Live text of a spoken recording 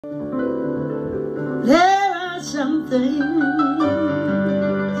things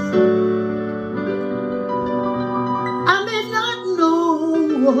I may not know.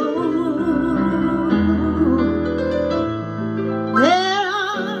 There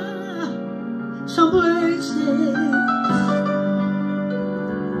are some places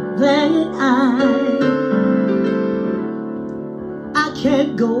that I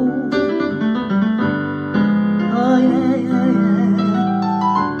can't go. Oh yeah, yeah, yeah.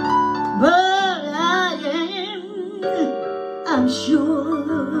 But I'm sure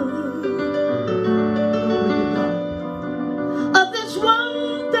of this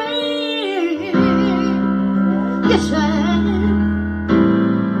one thing. Yes, I am.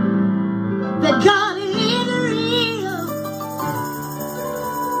 That God is real.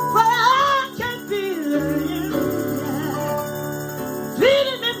 But I can feel Him. Feel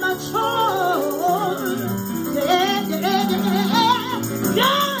Him in my soul. Yeah, yeah,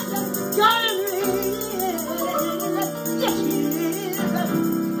 yeah. God is real. Yes, He is.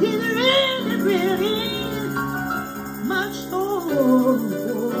 He's really, really my soul.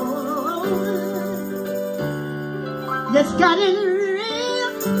 Yes, God is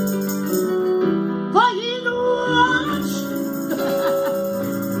real. For He's washed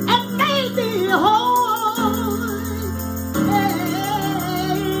and made me whole.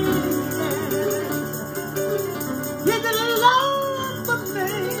 His love for me.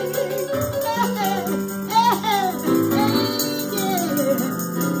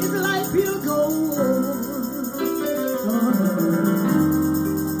 It's like pure gold.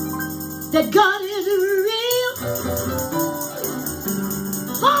 That God is real.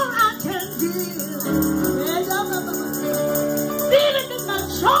 For I can feel it in my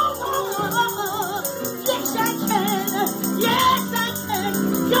soul. Yes, I can. Yes, I can.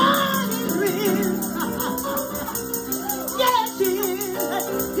 God is real. Yes, He is.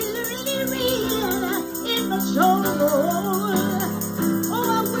 He's really real in my soul. Oh,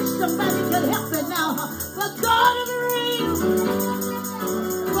 I wish somebody could help me now. But God is real.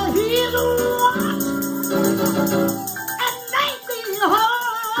 For He is what? And make me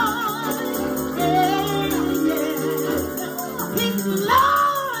whole. Yeah, yeah. His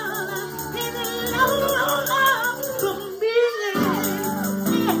love for me.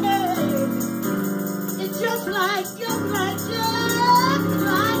 Yeah. It's just like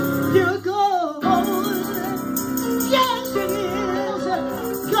pure gold. Yes, it is.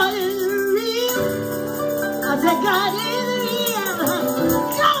 God is real. I said God is real.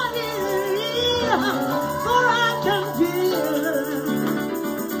 God is real. For I can feel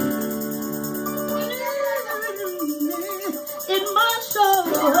in my soul.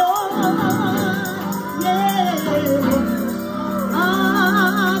 Yeah.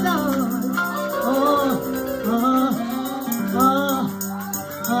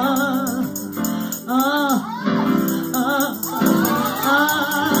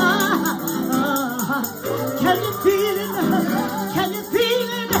 Can you feel it? Can you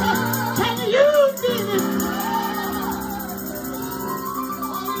feel it? Can you feel it?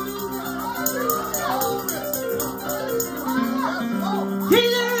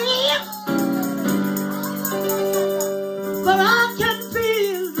 He's real, but I can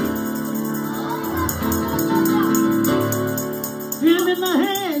feel him in my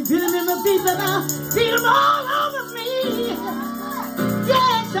hand, feel him in my feet, but I feel him all over me.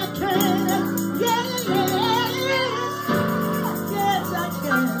 Yes, I can. Yes, yes, I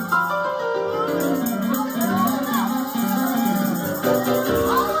can.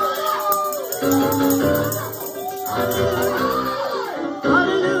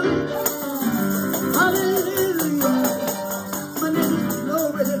 Hallelujah. Hallelujah. My name is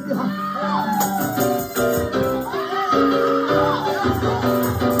glory to God.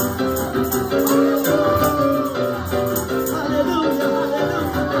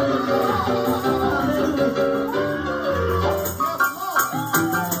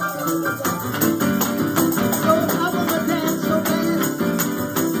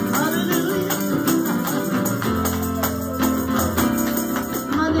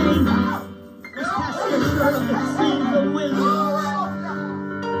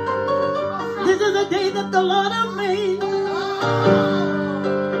 This is the day that the Lord has made.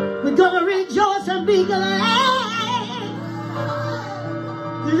 We're gonna rejoice and be glad.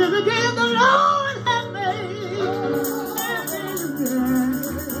 This is the day the Lord has made.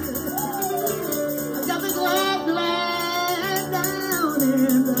 I got the glad down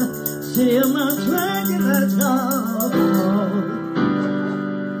in the city of my regular job.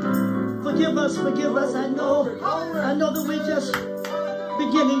 Forgive us. I know that we're just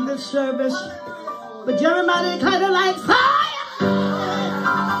beginning this service, but Jeremiah declared it like fire.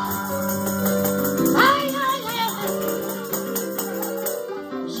 Fire, yeah.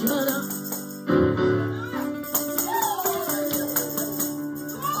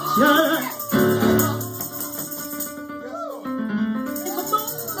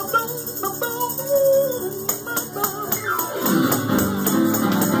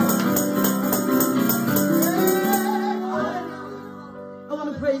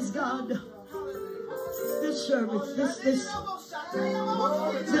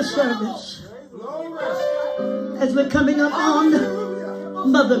 this service as we're coming up on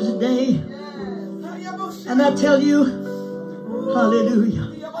Mother's Day. And I tell you, hallelujah,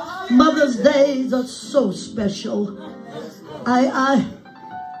 Mother's Days are so special.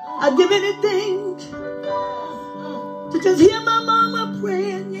 I'd give anything to just hear my mama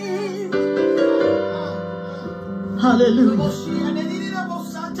praying. Hallelujah.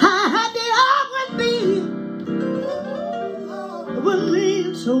 How happy I would be. It would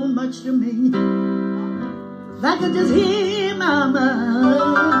mean so much to me if I could just hear mama.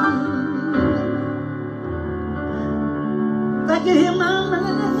 If I could hear mama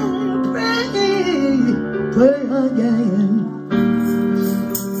pray again.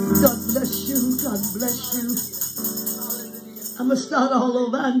 God bless you. God bless you. I'm going to start all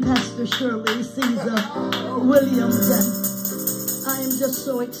over. I'm Pastor Shirley Caesar and I am just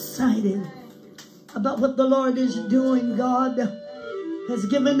so excited about what the Lord is doing. God has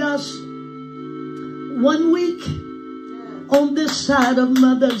given us 1 week on this side of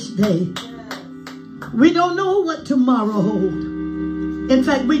Mother's Day. We don't know what tomorrow holds. In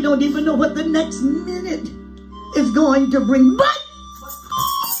fact, we don't even know what the next minute is going to bring.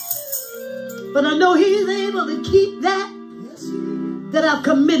 But I know He's able to keep that I've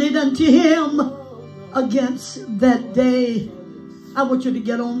committed unto Him against that day. I want you to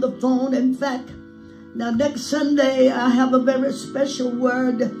get on the phone. In fact, now next Sunday, I have a very special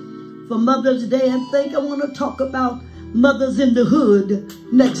word for Mother's Day. I think I want to talk about mothers in the hood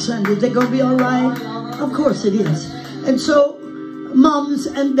next Sunday. Is that going to be all right? Of course it is. And so, moms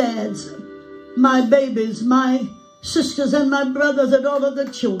and dads, my babies, my sisters and my brothers and all of the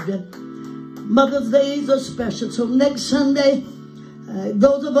children, Mother's Days are special. So next Sunday,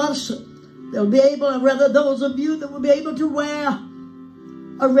 those of us that will be able, or rather those of you that will be able to wear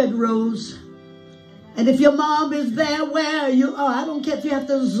a red rose. And if your mom is there where you are, I don't care if you have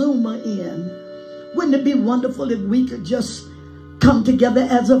to zoom her in. Wouldn't it be wonderful if we could just come together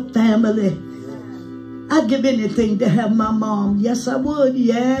as a family? I'd give anything to have my mom. Yes, I would.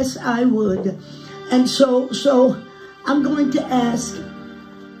 Yes, I would. And so I'm going to ask,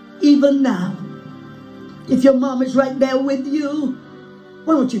 even now, if your mom is right there with you,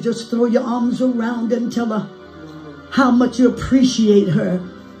 why don't you just throw your arms around and tell her how much you appreciate her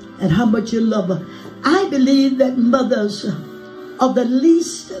and how much you love her. I believe that mothers are the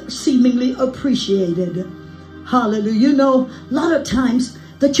least seemingly appreciated. Hallelujah. You know, a lot of times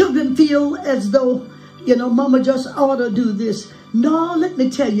the children feel as though, you know, mama just ought to do this. No, let me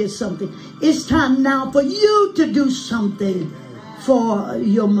tell you something. It's time now for you to do something for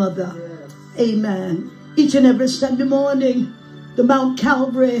your mother. Amen. Each and every Sunday morning, the Mount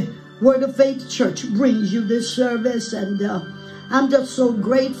Calvary Word of Faith Church brings you this service. And I'm just so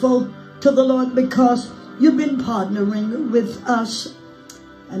grateful to the Lord because you've been partnering with us.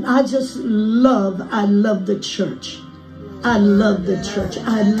 And I love the church. I love the church.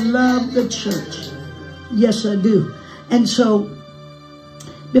 I love the church. Yes, I do. And so,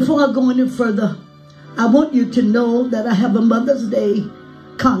 before I go any further, I want you to know that I have a Mother's Day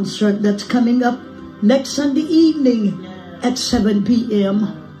concert that's coming up next Sunday evening at 7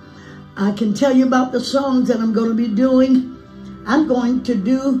 p.m. I can tell you about the songs that I'm going to be doing. I'm going to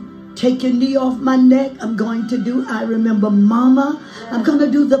do Take Your Knee Off My Neck. I'm going to do I Remember Mama. I'm going to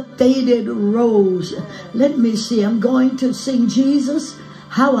do The Faded Rose. Let me see. I'm going to sing Jesus,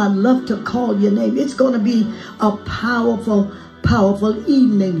 How I Love to Call Your Name. It's going to be a powerful, powerful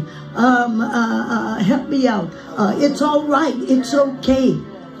evening. Help me out. It's all right. It's okay.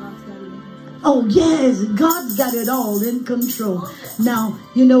 Oh, yes, God's got it all in control. Now,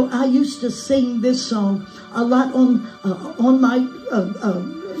 you know, I used to sing this song a lot on my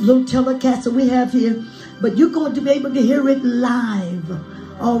little telecast that we have here, but you're going to be able to hear it live,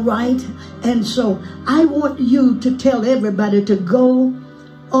 all right? And so I want you to tell everybody to go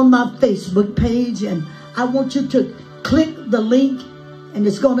on my Facebook page, and I want you to click the link, and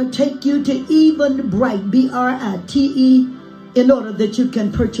it's going to take you to Eventbrite, B-R-I-T-E, in order that you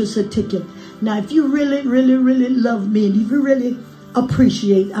can purchase a ticket. Now, if you really, really, really love me and if you really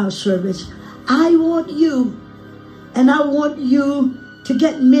appreciate our service, I want you, and I want you to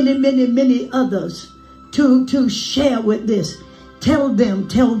get many, many, many others to share with this. Tell them,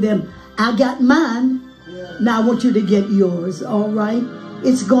 I got mine. Now I want you to get yours, all right?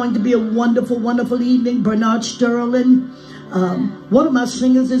 It's going to be a wonderful, wonderful evening. Bernard Sterling, one of my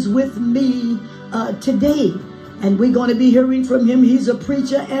singers, is with me today. And we're going to be hearing from him. He's a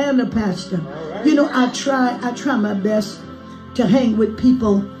preacher and a pastor. Right. You know, I try my best to hang with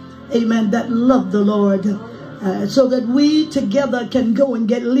people, amen, that love the Lord, so that we together can go and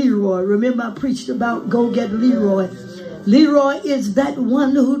get Leroy. Remember, I preached about go get Leroy. Leroy is that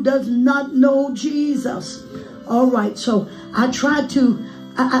one who does not know Jesus. All right, so I try to,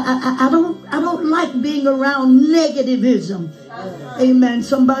 I don't like being around negativism. Amen.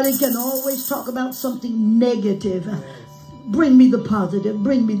 Somebody can always talk about something negative. Bring me the positive.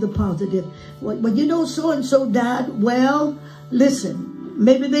 Bring me the positive. Well, you know, so and so died. Well, listen,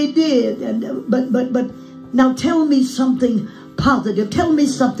 maybe they did, and but now tell me something positive. Tell me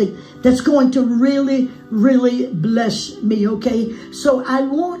something that's going to really, really bless me. Okay, so I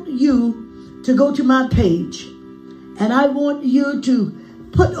want you to go to my page, and I want you to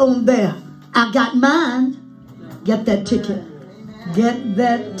put on there, I got mine. Get that ticket. Get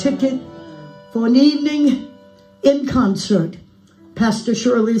that ticket for an evening in concert. Pastor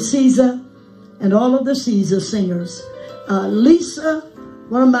Shirley Caesar and all of the Caesar singers. Lisa,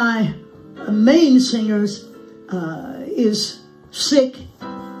 one of my main singers, is sick,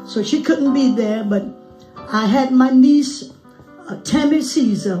 so she couldn't be there, but I had my niece, Tammy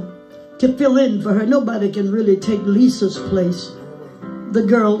Caesar, to fill in for her. Nobody can really take Lisa's place. The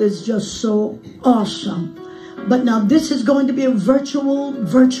girl is just so awesome. But now this is going to be a virtual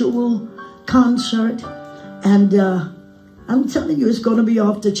concert, and I'm telling you, it's going to be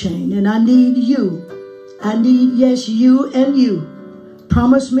off the chain. And I need you. I need, yes, you and you.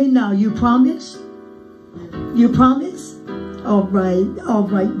 Promise me now. You promise? You promise? All right. All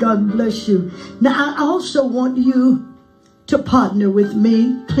right. God bless you. Now, I also want you to partner with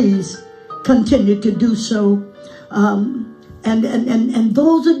me. Please continue to do so. And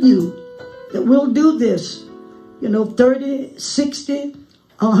those of you that will do this, you know, $30, $60,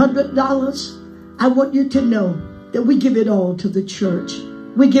 $100, I want you to know that we give it all to the church.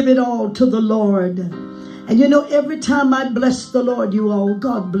 We give it all to the Lord. And you know, every time I bless the Lord, you all,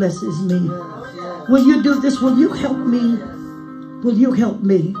 God blesses me. Will you do this? Will you help me? Will you help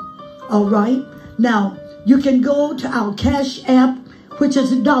me? All right. Now, you can go to our Cash App, which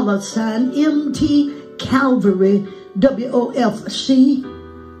is $MTCalvaryWOFC,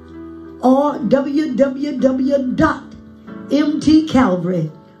 or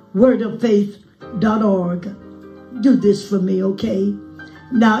www.MTCalvaryWordofFaith.org. Do this for me, okay?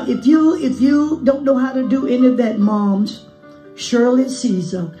 Now, if you don't know how to do any of that, moms, Shirley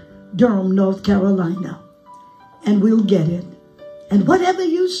Caesar, Durham, North Carolina, and we'll get it. And whatever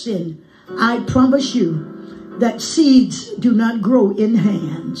you send, I promise you that seeds do not grow in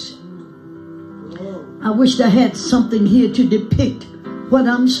hands. I wish I had something here to depict what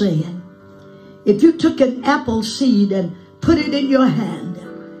I'm saying. If you took an apple seed and put it in your hand,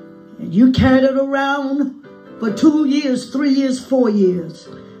 and you carried it around for 2 years, 3 years, 4 years,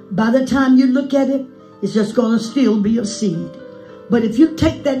 by the time you look at it, it's just going to still be a seed. But if you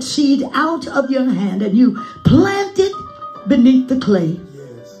take that seed out of your hand and you plant it beneath the clay,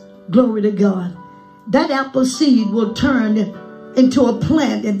 glory to God, that apple seed will turn into a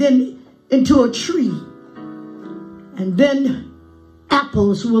plant and then into a tree. And then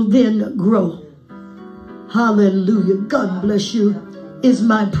apples will then grow. Hallelujah. God bless you is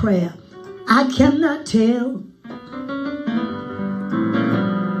my prayer. I cannot tell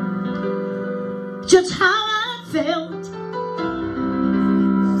just how I felt.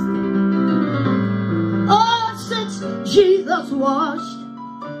 Oh, since Jesus washed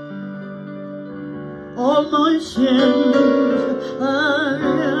all my sins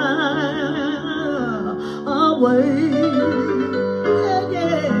away.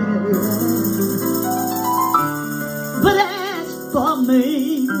 But as for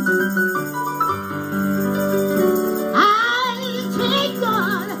me, I take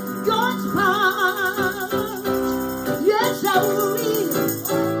God's part. Yes, I will.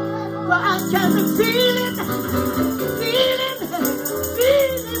 For I can feel it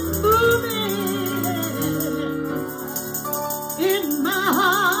moving in my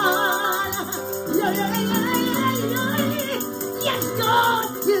heart. Yes, God,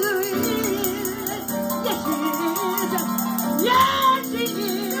 you yes, he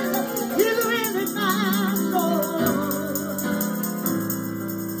is. He's really my soul.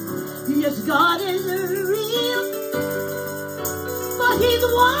 Yes, God is real, but he's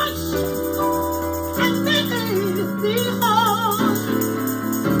washed and made me whole.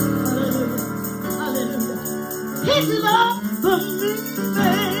 Hallelujah. His love for me,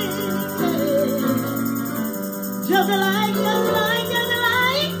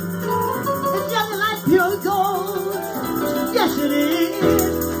 just like pure gold. Yes, it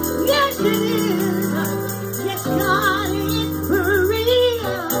is. Yes, it is. Yes, God is for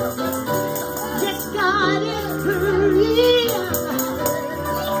real. Yes, God is for real.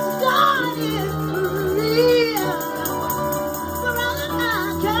 Yes, God is for real. For all I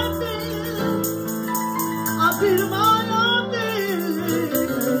can feel, I'll be tomorrow.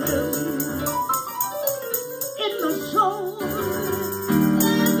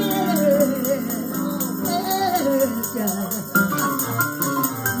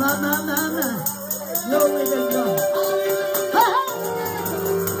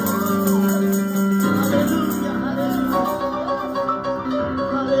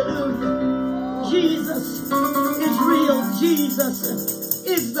 Jesus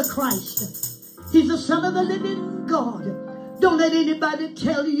is the Christ. He's the Son of the living God. Don't let anybody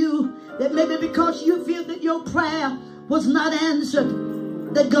tell you that maybe because you feel that your prayer was not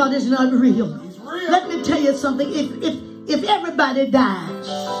answered, that God is not real. Let me tell you something. If everybody dies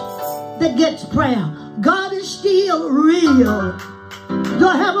that gets prayer, God is still real. Do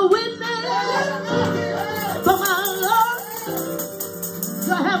I have a witness for my Lord?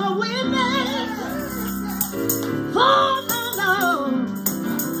 Do I have a witness for my Lord?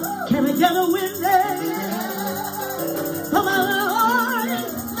 Can we get a witness for my Lord?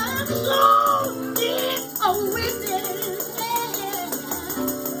 My soul is a witness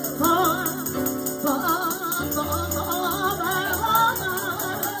for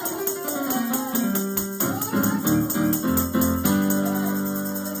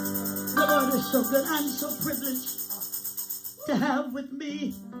the Lord is so good. I'm so privileged to have with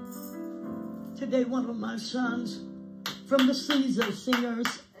me today one of my sons from the Caesar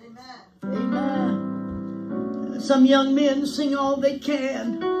Singers. Amen. Amen. Some young men sing all they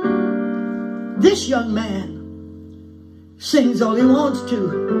can. This young man sings all he wants to.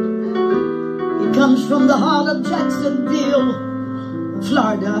 He comes from the heart of Jacksonville,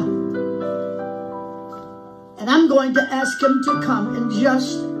 Florida. And I'm going to ask him to come in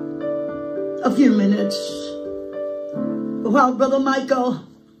just a few minutes. While Brother Michael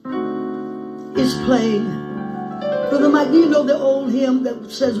is playing. Brother Mike, do you know the old hymn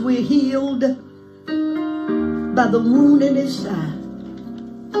that says we're healed by the wound in his side?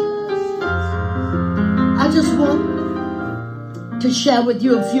 I just want to share with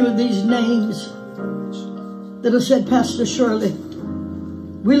you a few of these names that have said, Pastor Shirley,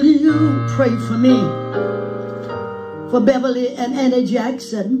 will you pray for me? For Beverly and Annie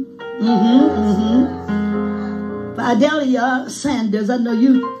Jackson. For Adelia Sanders. I know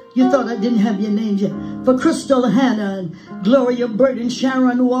you thought I didn't have your names yet. For Crystal Hannah and Gloria Bird and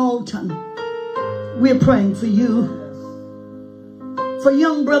Sharon Walton. We're praying for you. For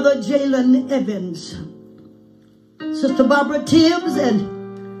young brother Jalen Evans. Sister Barbara Tibbs and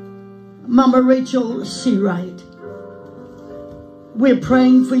Mama Rachel Seawright. We're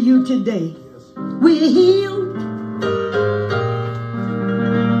praying for you today. We're healed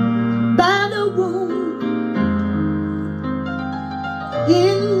by the wound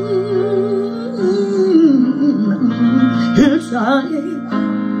in his side.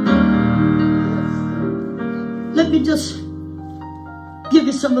 Let me just give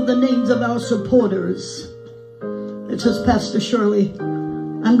you some of the names of our supporters. It says, Pastor Shirley,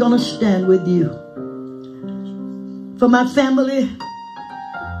 I'm going to stand with you. For my family,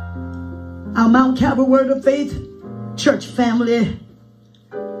 our Mount Calvary Word of Faith church family.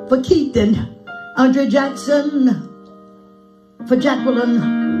 For Keith and Andre Jackson. For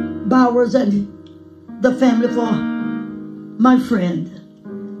Jacqueline Bowers and the family. For my friend,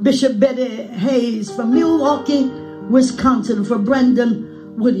 Bishop Betty Hayes from Milwaukee, Wisconsin. For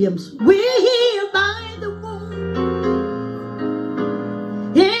Brandon Williams. We're here by the wound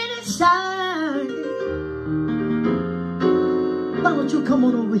in his side. Why don't you come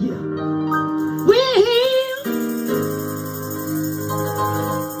on over here? We're healed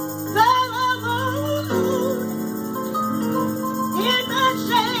by the wound in my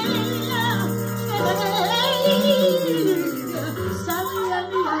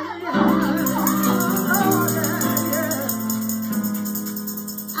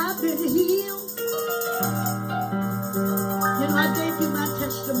I've been healed. You know, I gave you my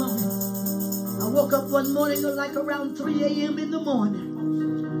testimony. I woke up one morning like around 3 a.m. in the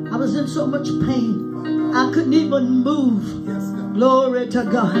morning. I was in so much pain. I couldn't even move. Glory to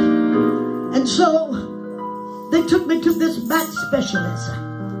God. And so they took me to this back specialist.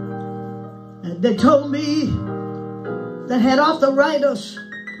 And they told me that I had arthritis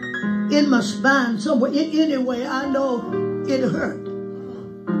in my spine somewhere. Anyway, I know it hurt.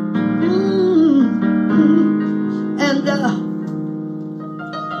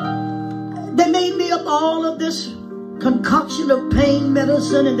 And they made me up all of this concoction of pain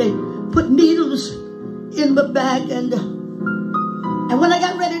medicine, and they put needles in my back, and when I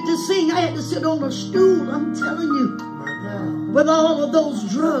got ready to sing, I had to sit on a stool. I'm telling you, with all of those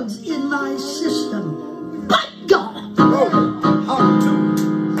drugs in my system. But God,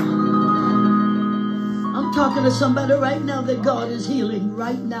 I'm talking to somebody right now that God is healing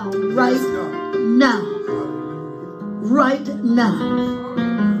right now, right now, right now.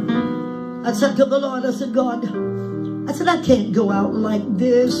 I said to the Lord, I said, God, I said, I can't go out like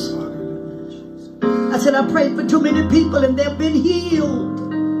this. I said, I prayed for too many people and they've been healed.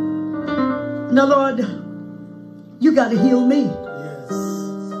 Now, Lord, you got to heal me.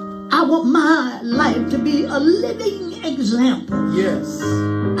 I want my life to be a living example. Yes.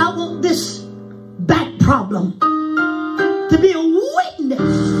 I want this back problem to be a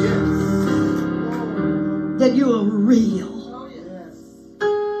witness that you are real.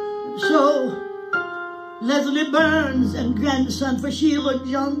 So, Leslie Burns and grandson for Sheila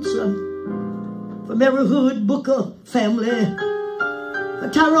Johnson, from every Hood Booker family, for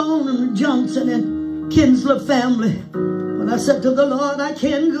Tyrone Johnson and Kinsler family. When I said to the Lord, I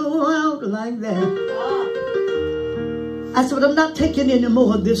can't go out like that. I said, I'm not taking any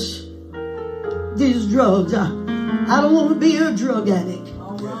more of these drugs. I don't want to be a drug addict.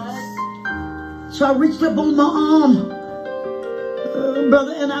 So I reached up on my arm,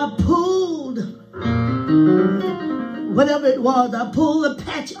 brother, and I pulled whatever it was. I pulled the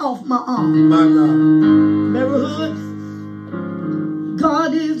patch off my arm. My God. Remember, Hood?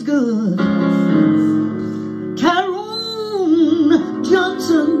 God is good. Tyrone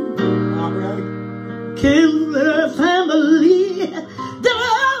Johnson, All right. Kinsler family, the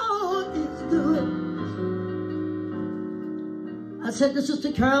Lord is good. I said to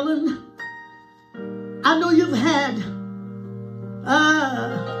Sister Carolyn, I know you've had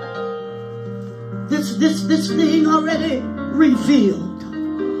this thing already refilled,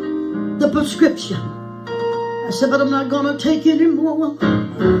 the prescription. I said, but I'm not gonna take any more.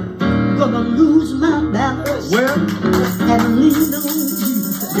 I'm gonna lose my balance and lean on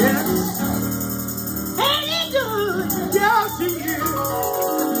Jesus. Yes. Ain't he good? Yes, he is.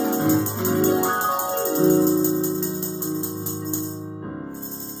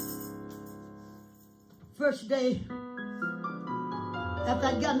 First day after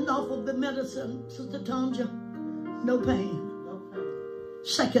I'd gotten off of the medicine, Sister Tonja, no pain.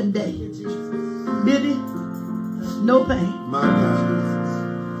 Second day, Biddy, no pain. My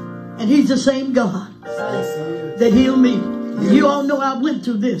God. And he's the same God that healed me. Yes. You all know I went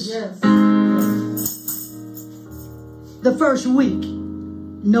through this. Yes. The first week,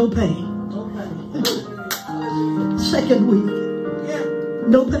 no pain. Second week,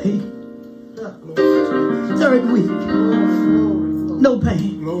 no pain. Third week, no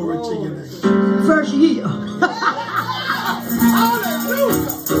pain. Glory to your name. First year. Hallelujah.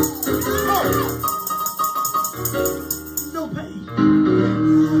 No pain.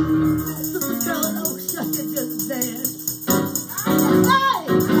 Sister Carolyn, oh, shut it, just dance. Hey!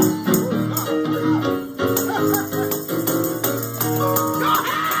 Go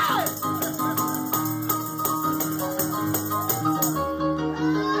ahead!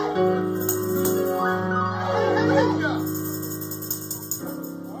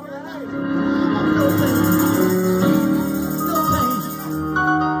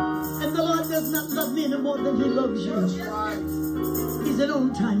 More than he loves you. He's an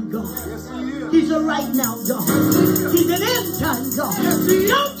on-time God. He's a right-now God. He's an end-time God.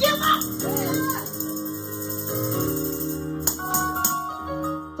 Don't give up!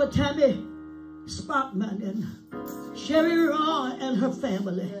 For Tammy Sparkman and Sherry Raw and her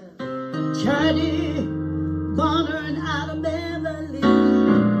family, Charity Bonner and Ada Beverly,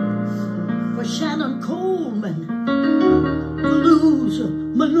 for Shannon Coleman, for Luz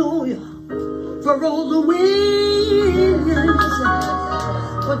Manoia, for Rosa Williams,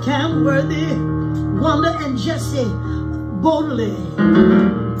 for Cam Worthy, Wanda and Jesse Bodley,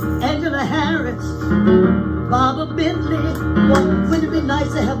 Angela Harris, Barbara Bentley. Well, wouldn't it be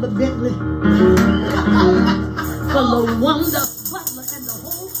nice to have a Bentley? For LaWanda Butler and the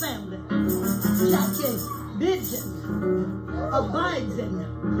whole family. Jackie Bidgen, Abidin,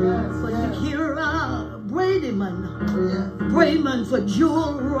 for Yakira Bradyman, Brayman, for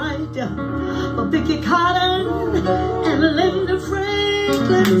Jewel Wright, for Vicky Cotton and Linda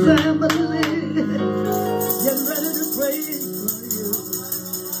Franklin family. Getting ready to praise for you.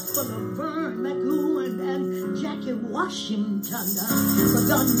 For Laverne McLuhan and Jackie Washington, for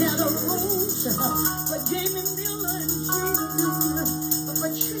Donetta Rose, for Jamie Miller and Gina Miller, for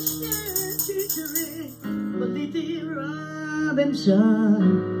Patricia Teachery, for Letha Robinson,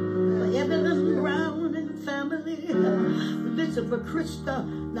 for Evelyn Brown and family, for Bishop, for Krista.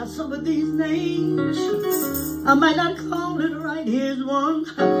 Now some of these names, I might not call it right. Here's one,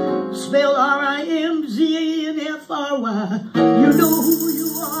 spelled R-I-M-Z-A-N-F-R-Y. You know who you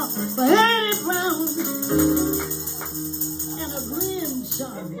are. For Annie Brown and a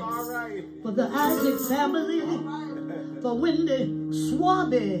grandson. For the Isaac family, for Wendy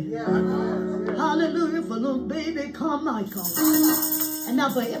Swaby. Hallelujah, for little baby Carmichael. And now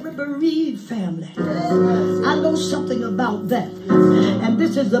for every bereaved family. I know something about that. And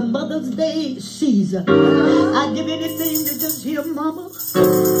this is the Mother's Day season. I'd give anything to just hear Mama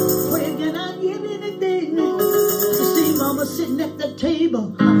pray again. I'd give anything to see Mama sitting at the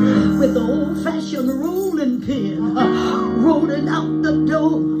table with the old-fashioned rolling pin.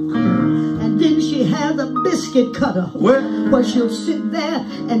 biscuit cutter. Where she'll sit there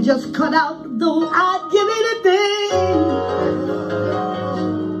and just cut out, though I'd give anything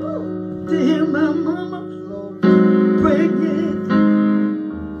to hear my mama pray again.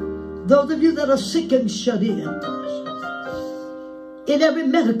 Those of you that are sick and shut in every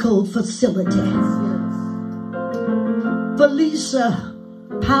medical facility, for Lisa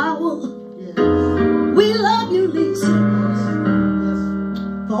Powell, we love you, Lisa.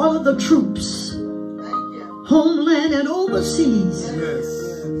 For all of the troops, homeland and overseas.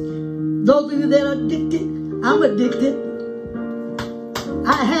 Those of you that are addicted, I'm addicted.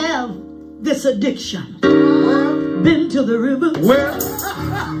 I have this addiction. Been to the river. Well,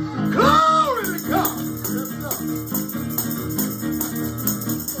 glory to God.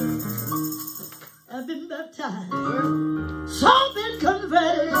 I've been baptized. Some been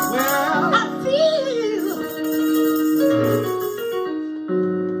converted. Well, I feel.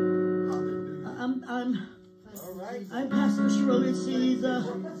 I'm Pastor Shirley Caesar.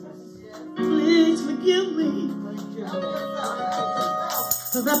 Please forgive me.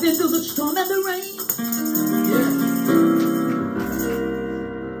 Because I've been through the storm and the rain.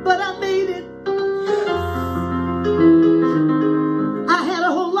 But I made it. I had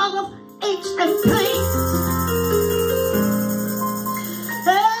a whole lot of aches and pains.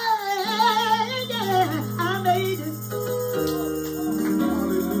 Hey, yeah, I made it.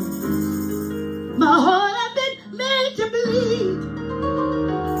 My heart had been made to bleed.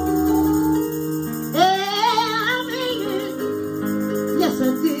 Yeah, I made it. Yes, I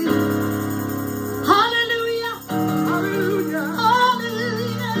did. Hallelujah. Hallelujah.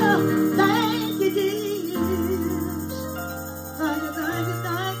 Hallelujah. Thank you, Jesus. Thank you, thank you,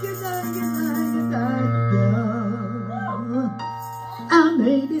 thank you, thank you, thank you, thank you. I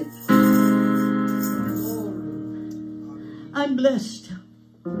made it. I'm blessed.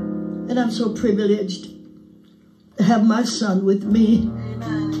 And I'm so privileged to have my son with me.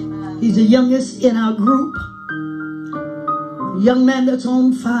 He's the youngest in our group. Young man that's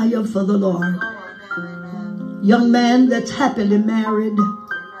on fire for the Lord. Young man that's happily married.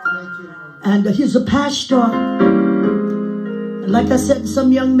 And he's a pastor. And like I said,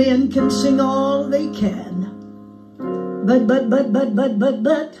 some young men can sing all they can. But.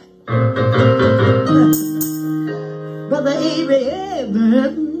 Brother Avery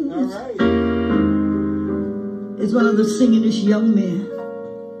Evans is one of the singingest young men.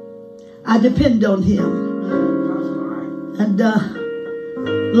 I depend on him. And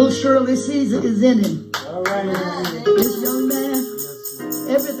little Shirley Caesar is in him. This young man,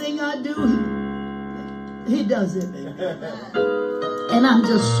 everything I do, he does it. And I'm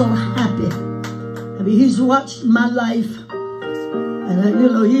just so happy. I mean, he's watched my life. And you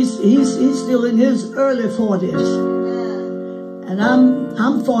know, he's still in his early 40s. And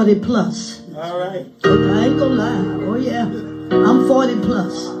I'm 40 plus. all right. I ain't gonna lie. Oh yeah. I'm 40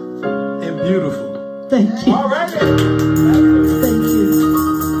 plus. And beautiful. Thank you. All right. Thank you.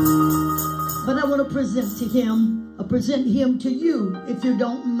 But I want to present him to you, if you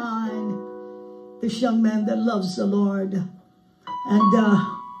don't mind, this young man that loves the Lord. And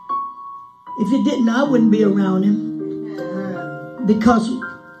if you didn't, I wouldn't be around him. Because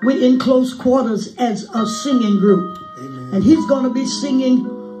we're in close quarters as a singing group. Amen. And he's going to be singing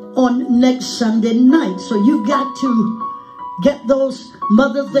on next Sunday night. So you got to get those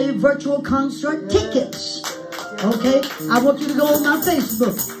Mother's Day virtual concert tickets. Okay? I want you to go on my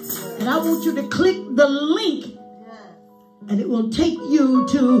Facebook. And I want you to click the link. And it will take you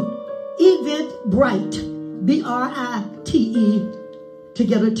to Eventbrite, B-R-I-T-E, to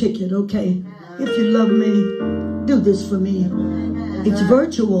get a ticket, okay? If you love me, do this for me. It's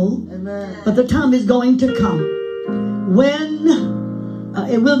virtual, but the time is going to come when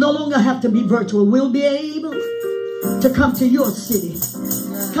it will no longer have to be virtual. We'll be able to come to your city,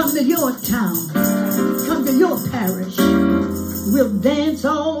 come to your town, come to your parish. We'll dance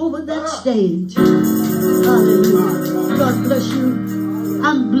all over that stage. Hallelujah. God bless you.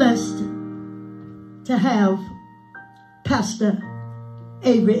 I'm blessed to have Pastor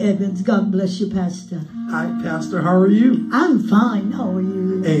Avery Evans. God bless you, Pastor. Hi, Pastor. How are you? I'm fine. How are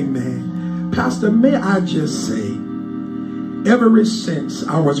you? Amen. Pastor, may I just say, ever since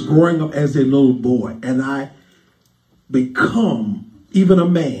I was growing up as a little boy and I become even a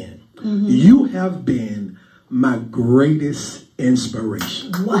man, you have been my greatest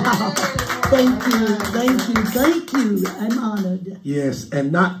inspiration. Wow. Thank you. Thank you. Thank you. I'm honored. Yes,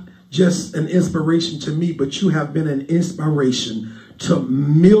 and not just an inspiration to me, but you have been an inspiration to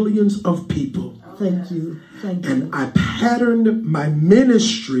millions of people. Thank you. Thank you. And I patterned my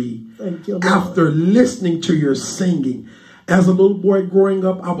ministry after listening to your singing. As a little boy growing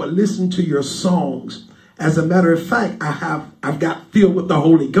up, I would listen to your songs. As a matter of fact, I've got filled with the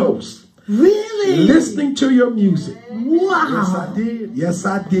Holy Ghost. Really? Listening to your music. Wow. Yes, I did. Yes,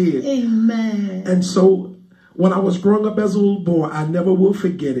 I did. Amen. And so when I was growing up as a little boy, I never will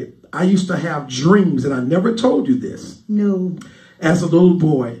forget it. I used to have dreams, and I never told you this. No. As a little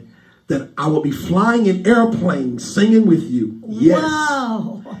boy, that I would be flying in airplanes singing with you. Yes.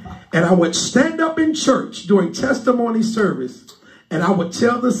 Wow. And I would stand up in church during testimony service, and I would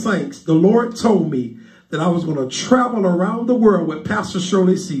tell the saints, the Lord told me that I was going to travel around the world with Pastor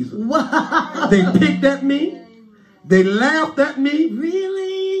Shirley Caesar. Wow. They picked at me. They laughed at me.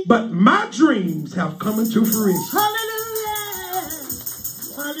 Really? But my dreams have come into fruition. Hallelujah.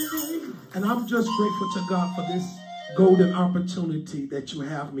 Hallelujah. And I'm just grateful to God for this golden opportunity that you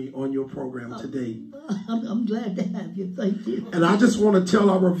have me on your program today. I'm glad to have you. Thank you. And I just want to tell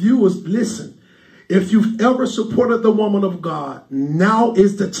our viewers, listen, if you've ever supported the woman of God, now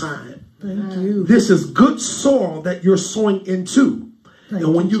is the time. Thank you. This is good soil that you're sowing into.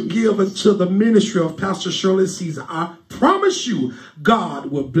 And when you give into the ministry of Pastor Shirley Caesar, I promise you,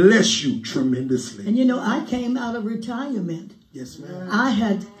 God will bless you tremendously. And you know, I came out of retirement. Yes, ma'am. I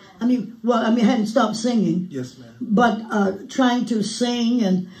hadn't stopped singing. Yes, ma'am. But trying to sing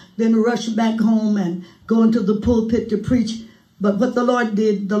and then rush back home and go into the pulpit to preach. But what the Lord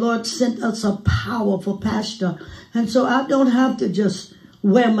did, the Lord sent us a powerful pastor. And so I don't have to just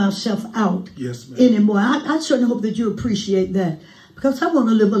wear myself out anymore. I certainly hope that you appreciate that. Because I want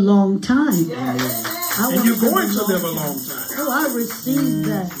to live a long time. And you're going to live a long time. Oh, I received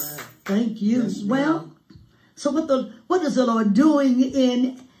that. Thank you. Yes, well, so what is the Lord doing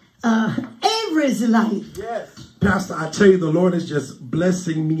in Avery's life? Yes. Pastor, I tell you, the Lord is just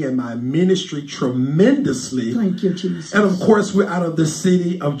blessing me and my ministry tremendously. Thank you, Jesus. And of course, we're out of the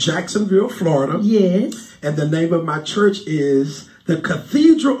city of Jacksonville, Florida. Yes. And the name of my church is the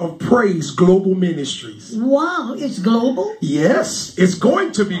Cathedral of Praise Global Ministries. Wow, it's global? Yes, it's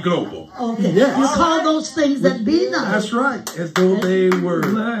going to be global. Okay. Yes. You call those things that be not. That's right, as though they were.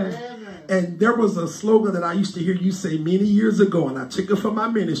 And there was a slogan that I used to hear you say many years ago, and I took it from my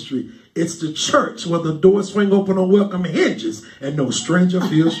ministry. It's the church where the doors swing open on welcome hinges, and no stranger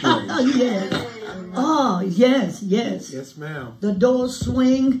feels strange. Yes. Oh, yes, yes. Yes, ma'am. The doors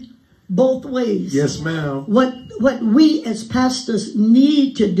swing both ways. Yes, ma'am. What we as pastors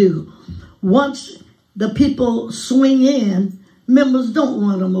need to do, once the people swing in, members don't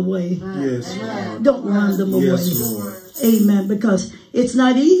run them away. Yes, Lord. Don't run them away. Yes, Lord. Amen. Because it's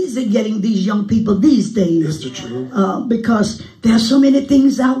not easy getting these young people these days. It's the truth. Because there's so many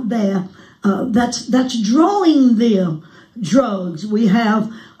things out there that's drawing them. Drugs. We have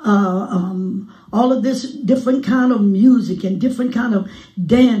all of this different kind of music and different kind of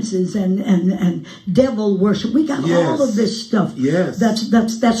dances and devil worship. We got all of this stuff. Yes.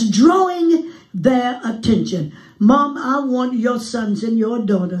 That's drawing their attention. Mom, I want your sons and your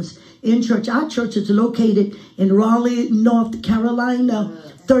daughters in church. Our church is located in Raleigh, North Carolina,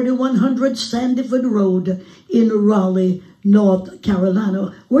 3100 Sandyford Road in Raleigh, North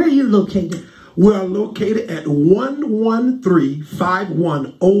Carolina. Where are you located? We are located at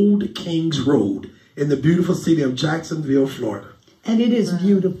 11351 Old Kings Road in the beautiful city of Jacksonville, Florida. And it is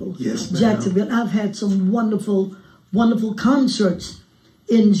beautiful. Yes, ma'am. Jacksonville. I've had some wonderful, wonderful concerts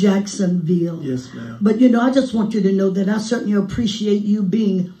in Jacksonville. Yes, ma'am. But, you know, I just want you to know that I certainly appreciate you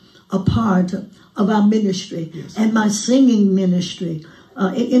being a part of our ministry and my singing ministry.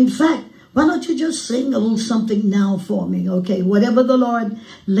 In fact, why don't you just sing a little something now for me, okay? Whatever the Lord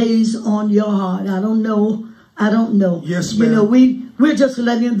lays on your heart. I don't know. Yes, ma'am. You know, we're just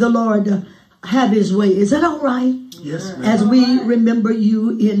letting the Lord have his way. Is that all right? Yes, ma'am. As we remember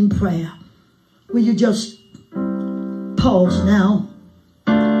you in prayer. Will you just pause now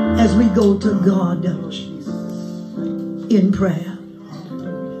as we go to God in prayer?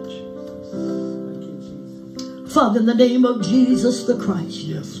 Father, in the name of Jesus the Christ.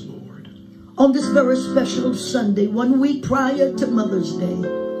 Yes, Lord. On this very special Sunday, 1 week prior to Mother's Day,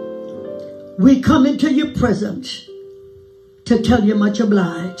 we come into your presence to tell you much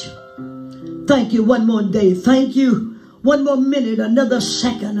obliged. Thank you one more day. Thank you one more minute, another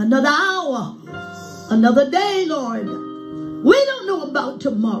second, another hour, another day, Lord. We don't know about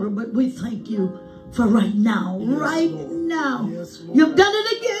tomorrow, but we thank you for right now. Right now. You've done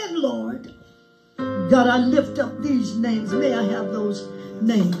it again, Lord. God, I lift up these names. May I have those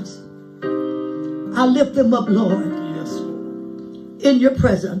names? I lift them up, Lord, in your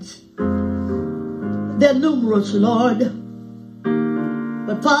presence. They're numerous, Lord.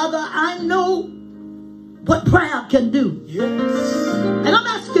 But Father, I know what prayer can do. And I'm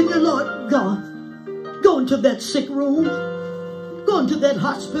asking you, Lord God, go into that sick room, go into that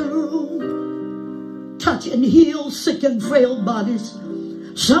hospital room, touch and heal sick and frail bodies.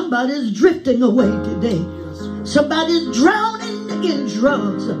 Somebody's drifting away today. Somebody's drowning in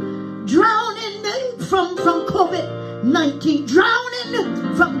drugs, drowning from COVID-19,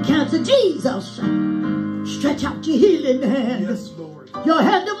 drowning from cancer. Jesus, stretch out your healing hand. Yes, Lord. Your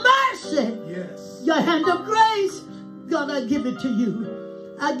hand of mercy. Yes. Your hand of grace. God, I give it to you.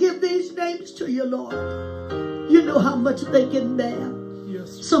 I give these names to you, Lord. You know how much they can bear.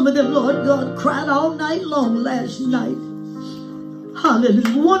 Yes. Some of them, Lord God, cried all night long last night.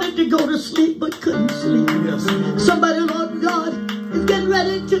 Hallelujah. Wanted to go to sleep but couldn't sleep. Yes. Somebody, Lord God, is getting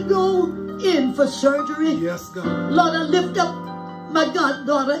ready to go in for surgery. Yes, God. Lord, I lift up my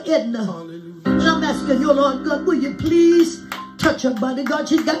goddaughter Edna. Hallelujah. And I'm asking you, Lord God, will you please touch her body? God,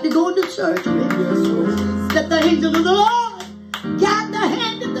 she's got to go into surgery. Yes, Lord. Let the angel of the Lord guide the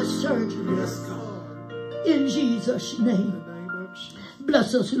hand in the surgery. Yes, God. In Jesus' name. In the name of Jesus.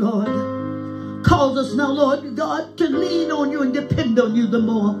 Bless us, Lord. Cause us now, Lord God, to lean on you and depend on you the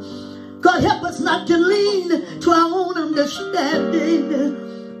more. God, help us not to lean to our own understanding,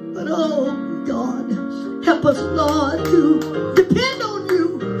 but oh God, help us, Lord, to depend on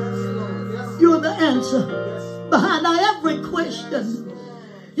you. You're the answer behind our every question.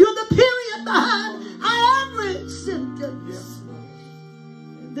 You're the period behind our every sentence.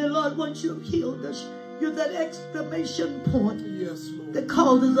 Then, Lord, once you've healed us, you're that exclamation point that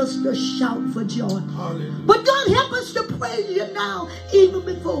causes us to shout for joy. Hallelujah. But God, help us to praise you now, even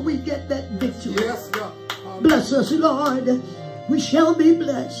before we get that victory. Yes, God. Bless us, Lord. We shall be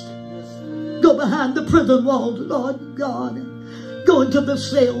blessed. Go behind the prison walls, Lord God. Go into the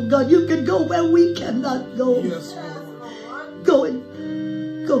cell, God. You can go where we cannot go. Yes, Lord.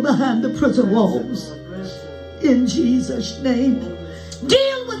 Go behind the prison walls. In Jesus' name.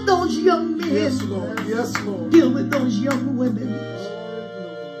 Deal with those young men. Yes, Lord. Yes, Lord. Deal with those young women.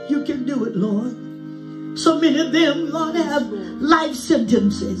 You can do it, Lord. So many of them, Lord, have life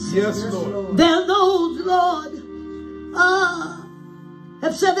sentences. Yes, Lord. There are those, Lord,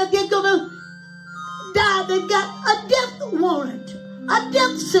 have said that they're going to die. They got a death warrant, a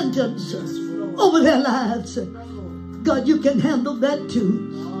death sentence over their lives. God, you can handle that too.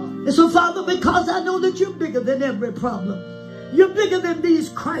 And so, Father, because I know that you're bigger than every problem. You're bigger than these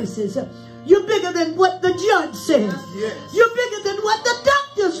crises. You're bigger than what the judge says. Yes. You're bigger than what the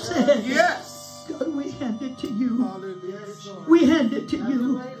doctor says. Yes. God, we hand it to you. Hallelujah. We hand it to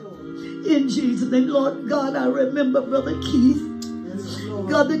you. In Jesus' name, Lord God, I remember Brother Keith.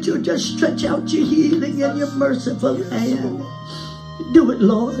 God, that you just stretch out your healing and your merciful hand. Do it,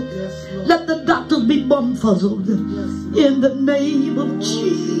 Lord. Let the doctors be bumfuzzled. In the name of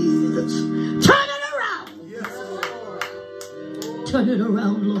Jesus. Turn it around. Turn it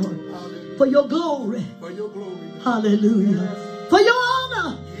around, Lord. For your glory. For your glory. Hallelujah. For your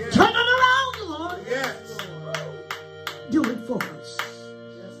honor. Turn it around, Lord. Yes. Do it for us.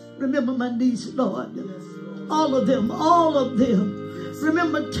 Remember my niece, Lord. All of them. All of them.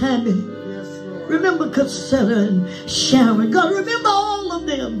 Remember Tammy. Remember Casella and Sharon. God, remember all of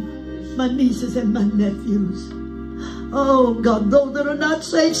them. My nieces and my nephews. Oh, God, those that are not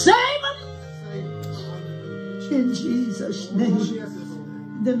saved, save them. In Jesus' name.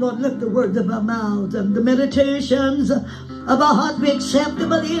 Then, Lord, let the words of our mouths and the meditations of our hearts be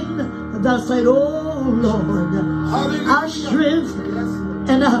acceptable in thy sight, oh Lord, our strength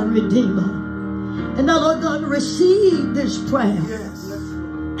and our Redeemer. And now, Lord God, receive this prayer.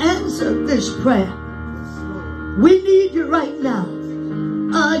 Answer this prayer. We need you right now.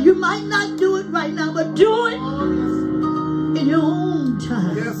 You might not do it right now, but do it in your own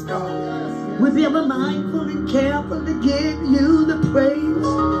time. Yes, God. We'll be ever mindful and careful to give you the praise,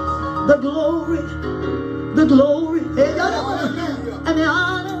 the glory, and the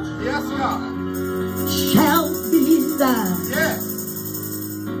honor. Yes, God. Shall be thine. Yes.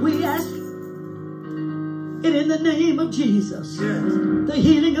 We ask it in the name of Jesus. Yes. The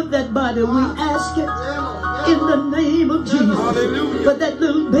healing of that body, we ask it in the name of Jesus. Hallelujah. For that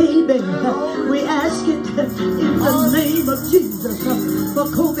little baby, we ask it in the name of Jesus. For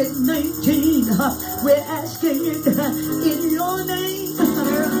COVID-19, we're asking it in your name,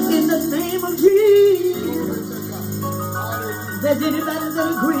 in the name of Jesus. If there's anybody that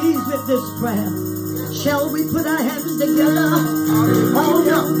agrees with this prayer, shall we put our hands together all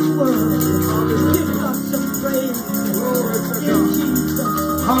around the world? Give God some praise in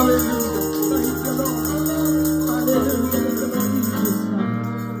Jesus. Hallelujah.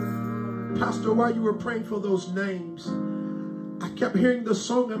 Pastor, while you were praying for those names, I kept hearing the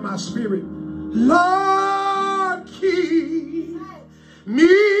song in my spirit. Lord, keep me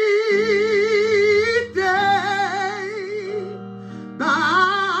day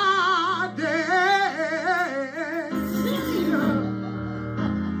by day.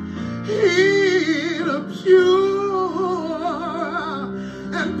 in a pure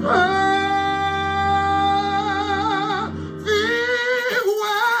and perfect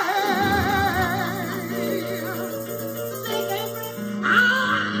way.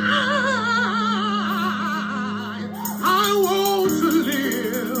 I want to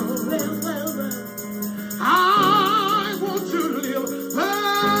live. I want to live.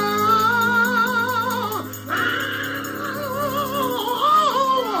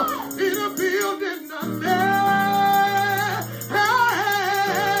 In a building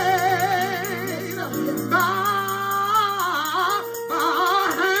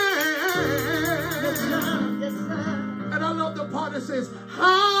and I love the part that says,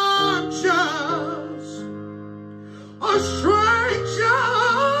 I'm just a stranger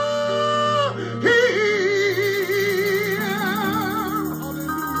here,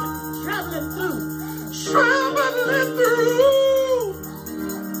 traveling through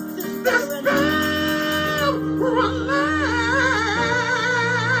this barren land.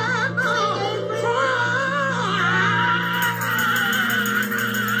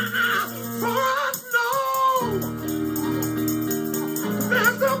 For I know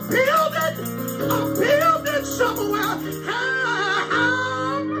there's a building somewhere.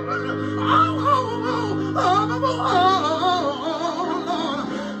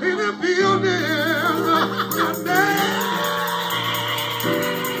 In a building.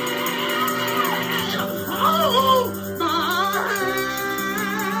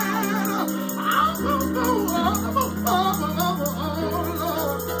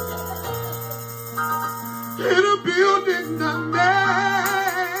 In a building I made,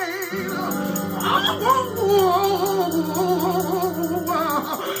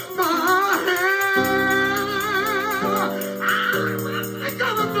 I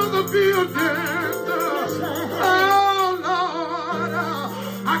got another building. Oh Lord,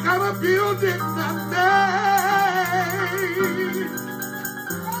 I got a building I made.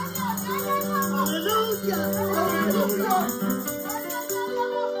 Hallelujah.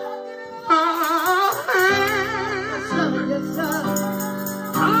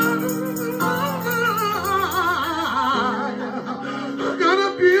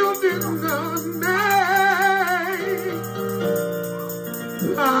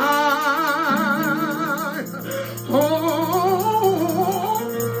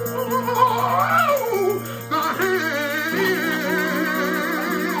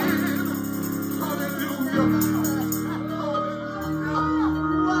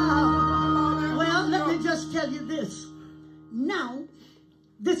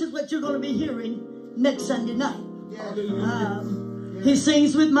 This is what you're going to be hearing next Sunday night. He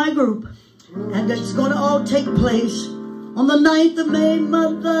sings with my group, and it's going to all take place on the 9th of May,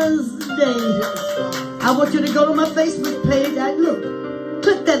 Mother's Day. I want you to go to my Facebook page and look,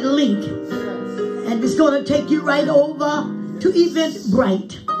 click that link, and it's going to take you right over to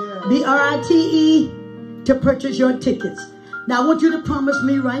Eventbrite, B-R-I-T-E, to purchase your tickets. Now, I want you to promise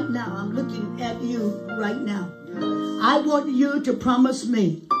me right now, I'm looking at you right now. I want you to promise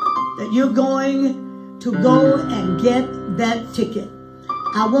me that you're going to go and get that ticket.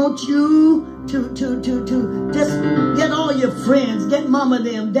 I want you to just get all your friends, get mama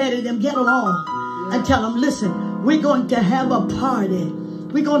them, daddy them, get them all, and tell them, listen, we're going to have a party.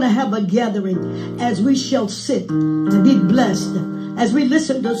 We're going to have a gathering as we shall sit and be blessed. As we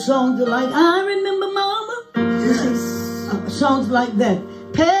listen to songs like, I remember mama. Yes. Songs like that.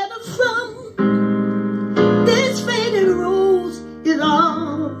 Pedal from this faded rose is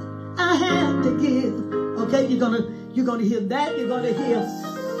all I have to give. Okay, you're gonna hear that. You're gonna hear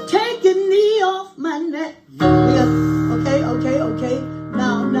take your knee off my neck. Yeah. Okay.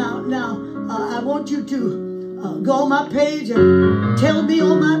 Now, I want you to go on my page and tell me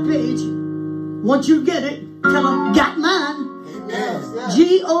on my page. Once you get it, tell them got mine. Yes.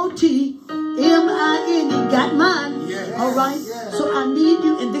 G-O-T-M-I-N-E, got mine. Yes. All right. Yes. So I need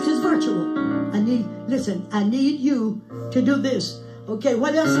you, and this is virtual. I need you to do this. Okay,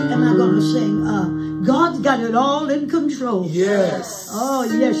 what else am I going to sing? God's got it all in control. Yes. Oh,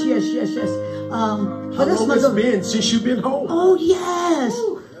 yes. How long has it been since you've been home? Oh, yes.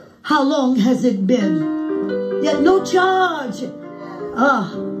 How long has it been? Yet no charge.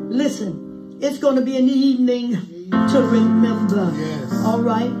 Listen, it's going to be an evening to remember. Yes. All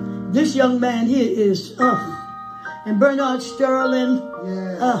right. This young man here is, and Bernard Sterling,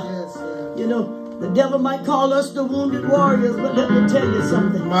 you know, the devil might call us the wounded warriors, but let me tell you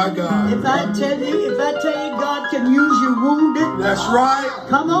something. My God. If I tell you God can use you wounded. That's right.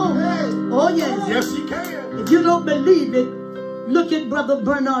 Come on. Hey. Oh, yes. Yes, he can. If you don't believe it, look at Brother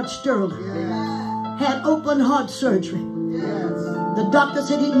Bernard Sterling. Yes. Had open heart surgery. Yes. The doctor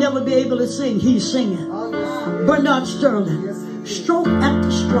said he'd never be able to sing. He's singing. Bernard Sterling, stroke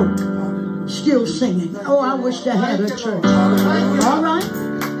after stroke, still singing. Oh, I wish they had a church. All right?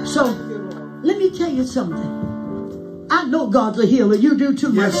 So, let me tell you something. I know God's a healer. You do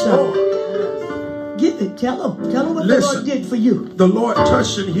too, my son. Give it. Tell him. Tell him what the Lord did for you. The Lord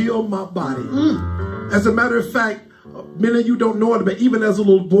touched and healed my body. As a matter of fact, many of you don't know it, but even as a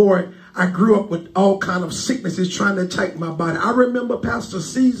little boy, I grew up with all kind of sicknesses trying to attack my body. I remember Pastor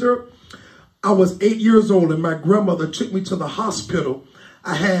Caesar, I was 8 years old and my grandmother took me to the hospital.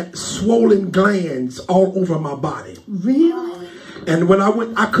 I had swollen glands all over my body. Really? And when I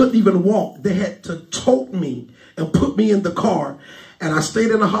went, I couldn't even walk. They had to tote me and put me in the car. And I stayed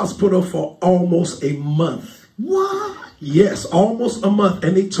in the hospital for almost a month. What? Yes, almost a month.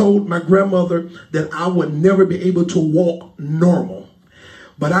 And they told my grandmother that I would never be able to walk normal.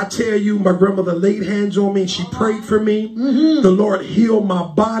 But I tell you, my grandmother laid hands on me and she prayed for me. The Lord healed my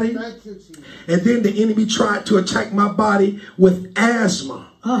body. And then the enemy tried to attack my body with asthma.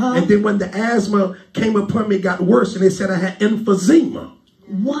 And then when the asthma came upon me, it got worse. And they said I had emphysema.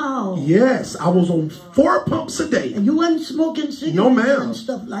 Wow. Yes, I was on 4 pumps a day. And you wasn't smoking cigarettes and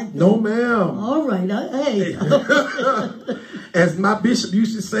stuff like that? No, ma'am. All right. Hey. As my bishop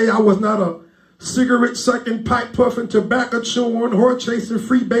used to say, I was not a cigarette sucking, pipe puffing, tobacco chewing, horse chasing,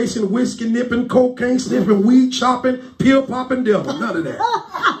 free basing, whiskey nipping, cocaine sniffing, weed chopping, pill popping devil. None of that.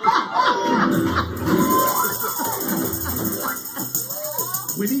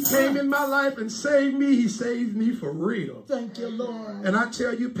 When he came in my life and saved me, he saved me for real. Thank you, Lord. And I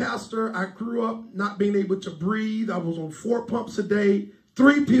tell you, Pastor, I grew up not being able to breathe. I was on 4 pumps a day,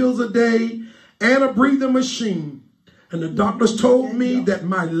 3 pills a day, and a breathing machine. And the doctors told me that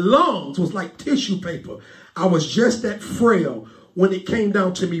my lungs was like tissue paper. I was just that frail when it came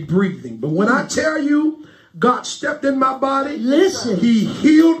down to me breathing. But when I tell you, God stepped in my body. Listen. He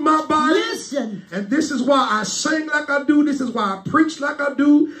healed my body. Listen. And this is why I sing like I do. This is why I preach like I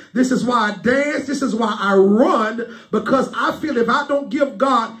do. This is why I dance. This is why I run. Because I feel if I don't give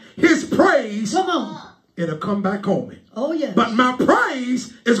God his praise, come on, it'll come back on me. Oh, yeah. But my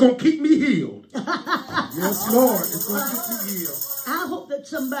praise is going to keep me healed. Yes, Lord. It's going to keep me healed. I hope that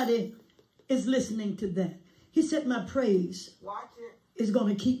somebody is listening to that. He said my praise is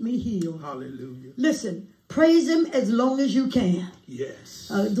going to keep me healed. Hallelujah. Listen, praise him as long as you can. Yes.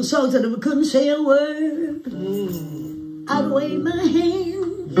 The song said if I couldn't say a word, I'd wave my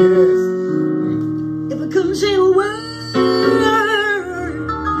hand. Yes. If I couldn't say a word,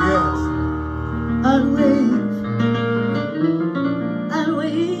 yes, I'd wave.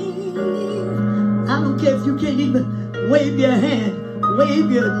 I don't care if you can't even wave your hand,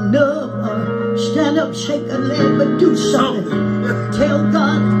 wave your nub, or stand up, shake a leg, but do something. Tell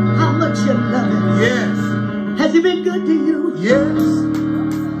God how much you love him. yes, Has he been good to you? yes.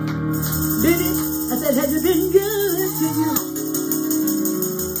 Did he? I said, has he been good to you?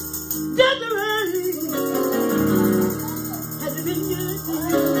 Desiree, has he been good to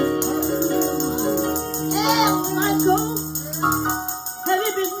you? Hey, Michael, has he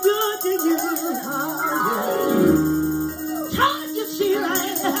been good to you? Can't you see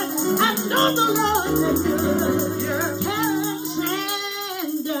right? I know the Lord is good. Karen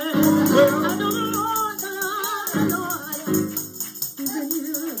Sanders, I know the Lord, he's been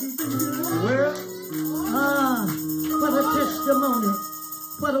good, he's been good. Well, What a testimony.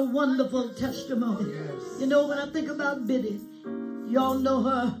 What a wonderful testimony. yes. You know, when I think about Biddy, y'all know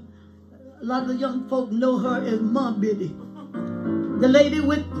her. A lot of the young folk know her as Mom Biddy. The lady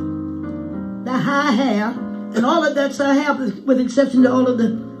with the high hair. And all of that's her hair, with exception to all of the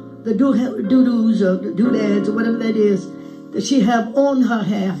doo-doos or the doodads or whatever that is, that she have on her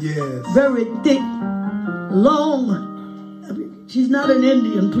hair. Yes. Very thick, long. I mean, she's not an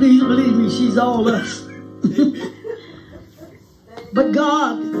Indian. Please believe me, she's all us. But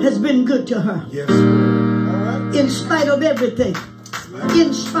God has been good to her. Yes. In spite of everything.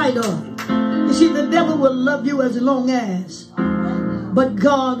 In spite of. You see, the devil will love you as long as. But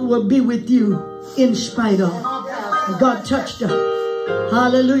God will be with you in spite of. God touched her.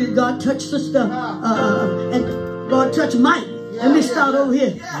 Hallelujah. God touched sister. And God touched Mike. Let me start over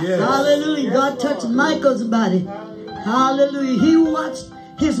here. Yes. Hallelujah. God touched Michael's body. Hallelujah. He watched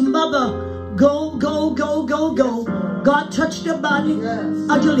his mother go. God touched her body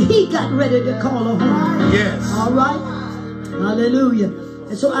until he got ready to call her home. Yes. All right? Hallelujah.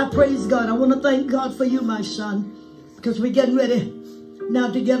 And so I praise God. I want to thank God for you, my son, because we're getting ready now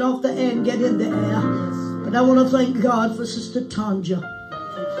to get off the air and get in the air. But I want to thank God for Sister Tanja.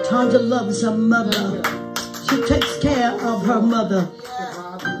 Tanja loves her mother. She takes care of her mother.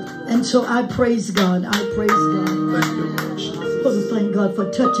 And so I praise God. I praise God. Thank you, Lord Jesus. want to thank God for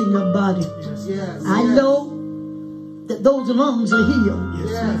touching your body. Yes. I know that those lungs are healed. Yes.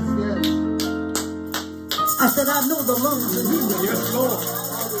 Yes. I said, I know the lungs are healed. Yes, Lord.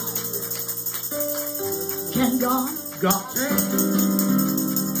 Can God? God can.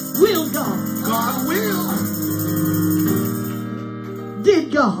 Will God? God will.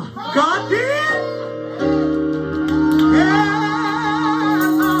 Did God? God did. Yeah.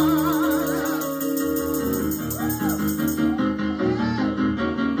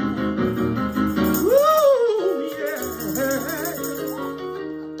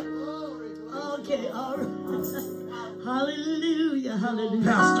 Hallelujah.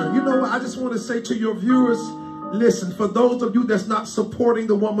 Pastor, you know what? I just want to say to your viewers, listen, for those of you that's not supporting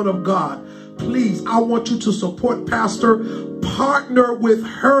the woman of God, please, I want you to support Pastor. Partner with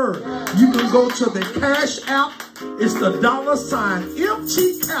her. You can go to the Cashapp. It's the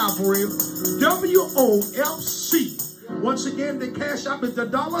 $MTCalvaryWOFC. Once again, the Cashapp is the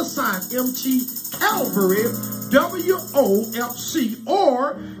 $MTCalvaryWOFC.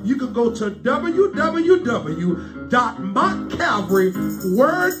 Or you can go to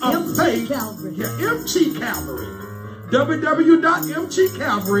www.MTCalvaryWordOfFaith. MTCalvary.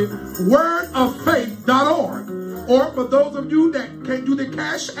 www.MTCalvaryWordOfFaith.org. Or for those of you that can't do the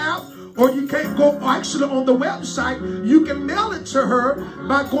Cashapp, or you can't go actually on the website, you can mail it to her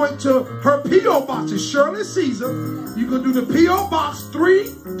by going to her P.O. Box. It's Shirley Caesar. You can do the P.O. Box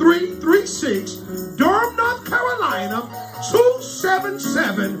 3336, Durham, North Carolina,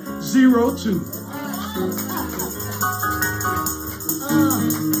 27702.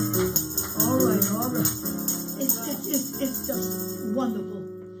 All right. It's just wonderful.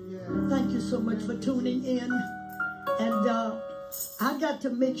 Thank you so much for tuning in. And I got to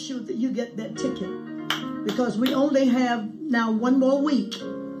make sure that you get that ticket, because we only have now one more week.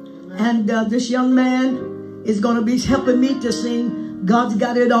 And this young man is going to be helping me to sing God's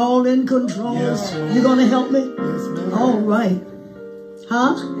Got It All in Control. Yes, you're going to help me? Yes, ma'am. All right.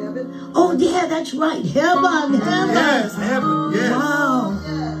 Huh? Heaven. Oh, yeah, that's right. Heaven. Yes, heaven. Yes. Wow.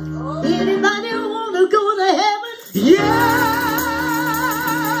 Anybody want to go to heaven? Yeah.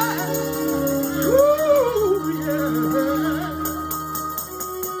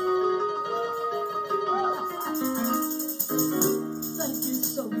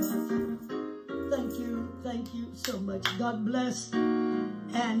 So much. God bless.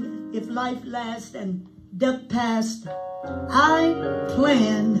 And if life lasts and death past, I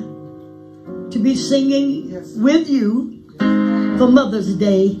plan to be singing with you for Mother's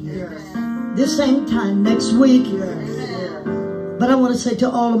Day this same time next week. But I want to say to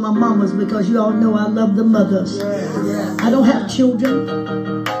all of my mamas, because you all know I love the mothers. I don't have children.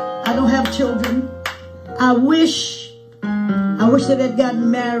 I wish that I'd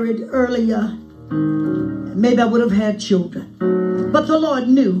gotten married earlier. Maybe I would have had children. But the Lord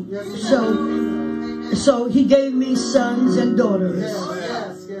knew. So he gave me sons and daughters.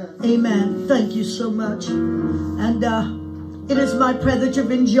 Amen. Thank you so much. And it is my prayer that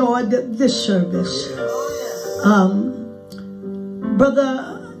you've enjoyed this service.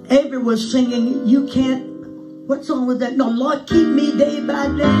 Brother Avery was singing, you can't, what song was that? No, Lord, keep me day by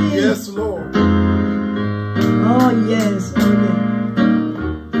day. Yes, Lord. Oh, yes.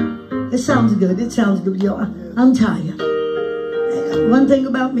 It sounds good. Y'all. I'm tired. One thing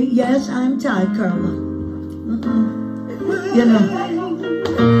about me, yes, I'm tired, Carla. You know.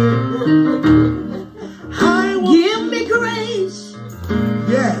 Give me grace.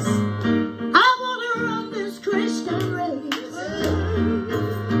 Yes. I want to run this Christian race.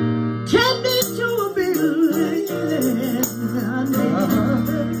 Take me to a building.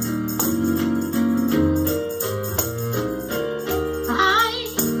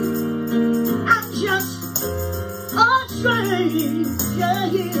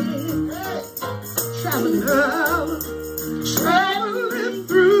 Traveling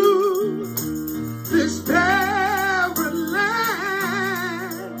through this barren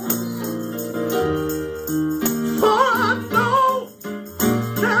land, for I know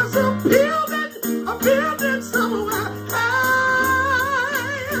there's a building somewhere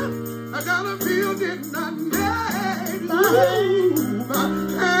high. I got a building I made through my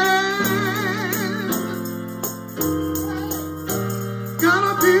hand. Got a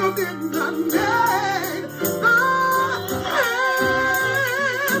building I made.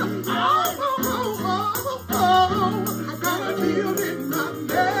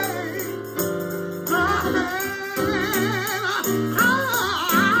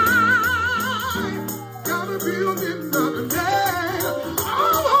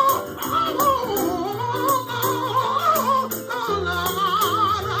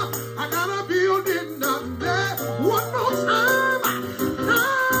 One more time.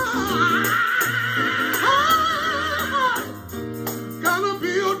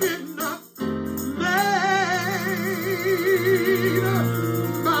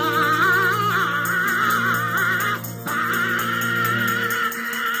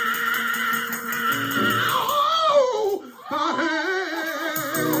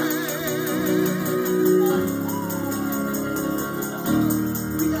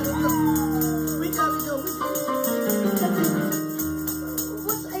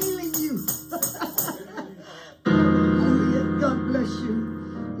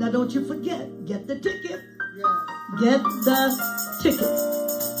 you forget, get the ticket. Get the ticket.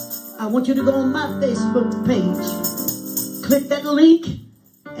 I want you to go on my Facebook page. Click that link,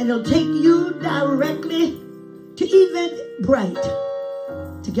 and it'll take you directly to Eventbrite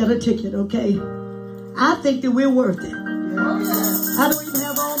to get a ticket, okay? I think that we're worth it. I don't even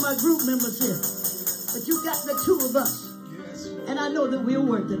have all my group members here, but you got the two of us, and I know that we're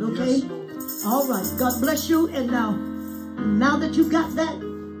worth it, okay? All right, God bless you. And now that you got that,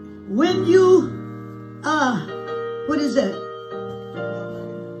 when you, what is that?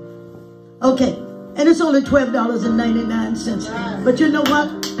 Okay, and it's only $12.99. But you know what?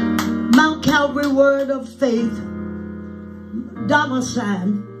 Mount Calvary Word of Faith,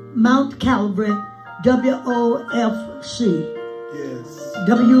 $ Mount Calvary WOFC. Yes.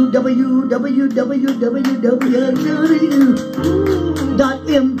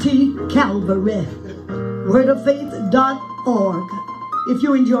 www.mtcalvaryWordofFaith.org if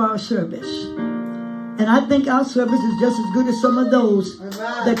you enjoy our service. And I think our service is just as good as some of those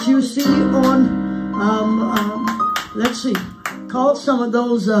that you see on, let's see, call some of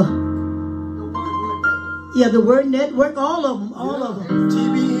those, the Word Network, all of them.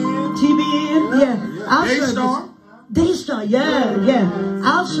 TBN, yeah. Our service, Daystar, yeah.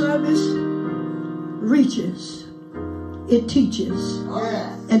 Our service reaches, it teaches,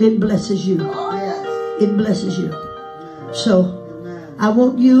 and it blesses you. It blesses you. So, I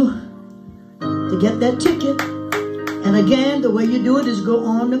want you to get that ticket. And again, the way you do it is go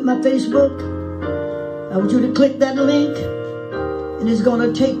on my Facebook. I want you to click that link, and it's going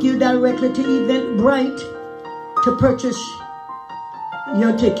to take you directly to Eventbrite to purchase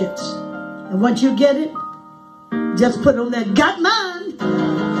your tickets. And once you get it, just put on that, got mine.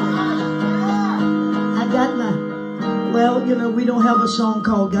 I got mine. Well, you know, we don't have a song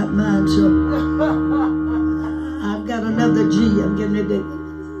called Got Mine, so I've got another G. I'm getting ready to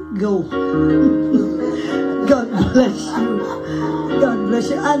go. God bless you. God bless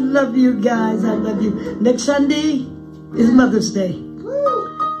you. I love you guys. I love you. Next Sunday is Mother's Day.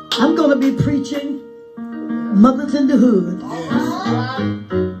 I'm going to be preaching Mothers in the Hood.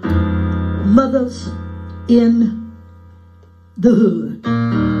 Mothers in the Hood.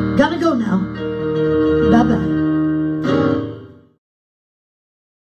 Gotta go now.